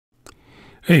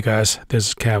Hey guys, this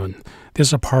is Kevin. This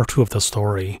is a part 2 of the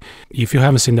story. If you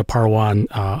haven't seen the part 1,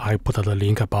 I put the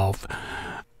link above.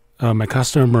 My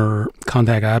customer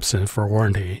contacted Epson for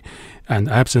warranty, and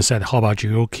Epson said, how about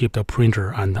you keep the printer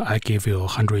and I give you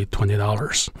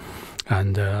 $120.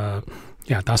 And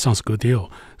yeah, that sounds a good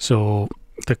deal. So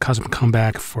the customer come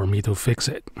back for me to fix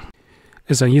it.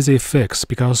 It's an easy fix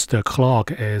because the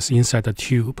clog is inside the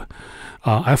tube.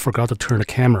 I forgot to turn the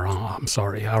camera on. I'm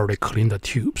sorry, I already cleaned the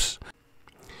tubes.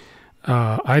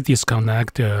 I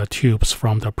disconnect the tubes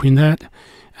from the printhead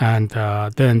and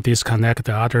then disconnect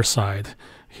the other side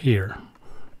here.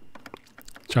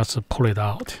 Just pull it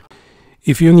out.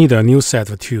 If you need a new set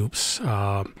of tubes,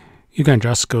 you can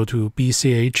just go to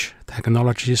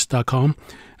bchtechnologies.com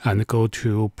and go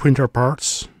to printer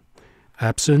parts,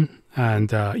 Epson, and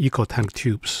EcoTank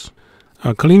tubes.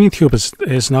 Cleaning tubes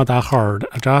is not that hard.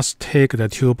 Just take the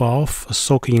tube off,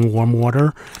 soak in warm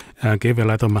water, give it a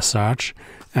little massage,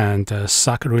 and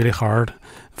suck really hard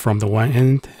from the one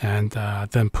end, and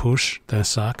then push, then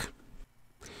suck.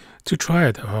 To try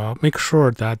it, make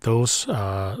sure that those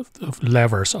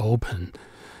levers open,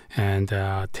 and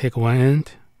take one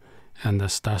end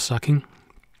and start sucking,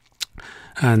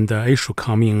 and it should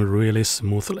come in really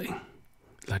smoothly,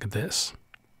 like this.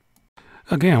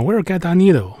 Again, where to get that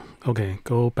needle? Okay,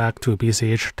 go back to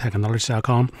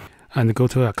bchtechnologies.com and go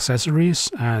to accessories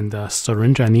and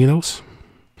syringe and needles.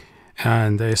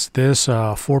 And it's this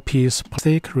 4-piece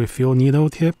plastic refill needle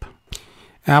tip.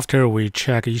 After we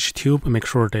check each tube, make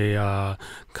sure they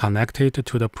connected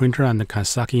to the printer and can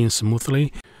suck in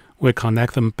smoothly, we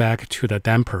connect them back to the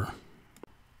damper.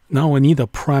 Now we need to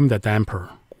prime the damper.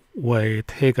 We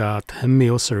take a 10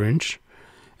 ml syringe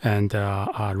and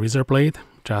a razor blade,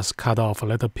 just cut off a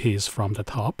little piece from the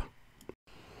top.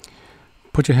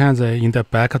 Put your hands in the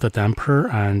back of the damper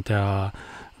and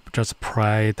just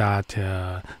pry that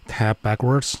tab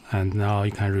backwards, and now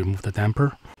you can remove the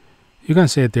damper. You can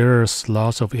see there's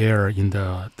lots of air in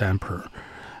the damper,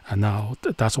 and now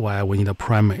that's why we need to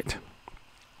prime it.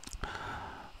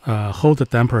 Hold the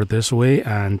damper this way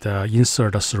and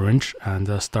insert the syringe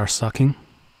and start sucking.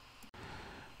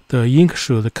 The ink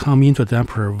should come into the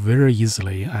damper very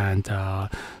easily and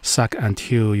suck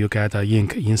until you get the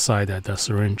ink inside the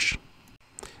syringe.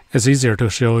 It's easier to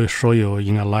show you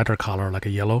in a lighter color like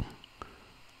yellow.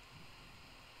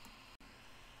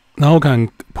 Now we can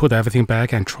put everything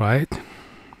back and try it.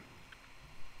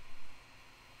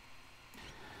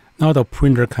 Now the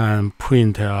printer can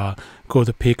print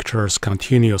good pictures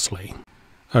continuously.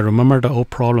 Remember the old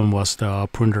problem was the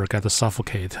printer got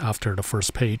suffocated after the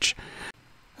first page.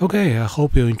 Okay, I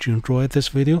hope you enjoyed this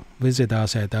video. Visit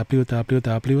us at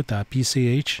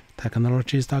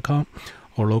www.bchtechnologies.com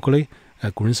or locally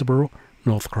at Greensboro,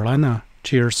 North Carolina.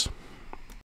 Cheers!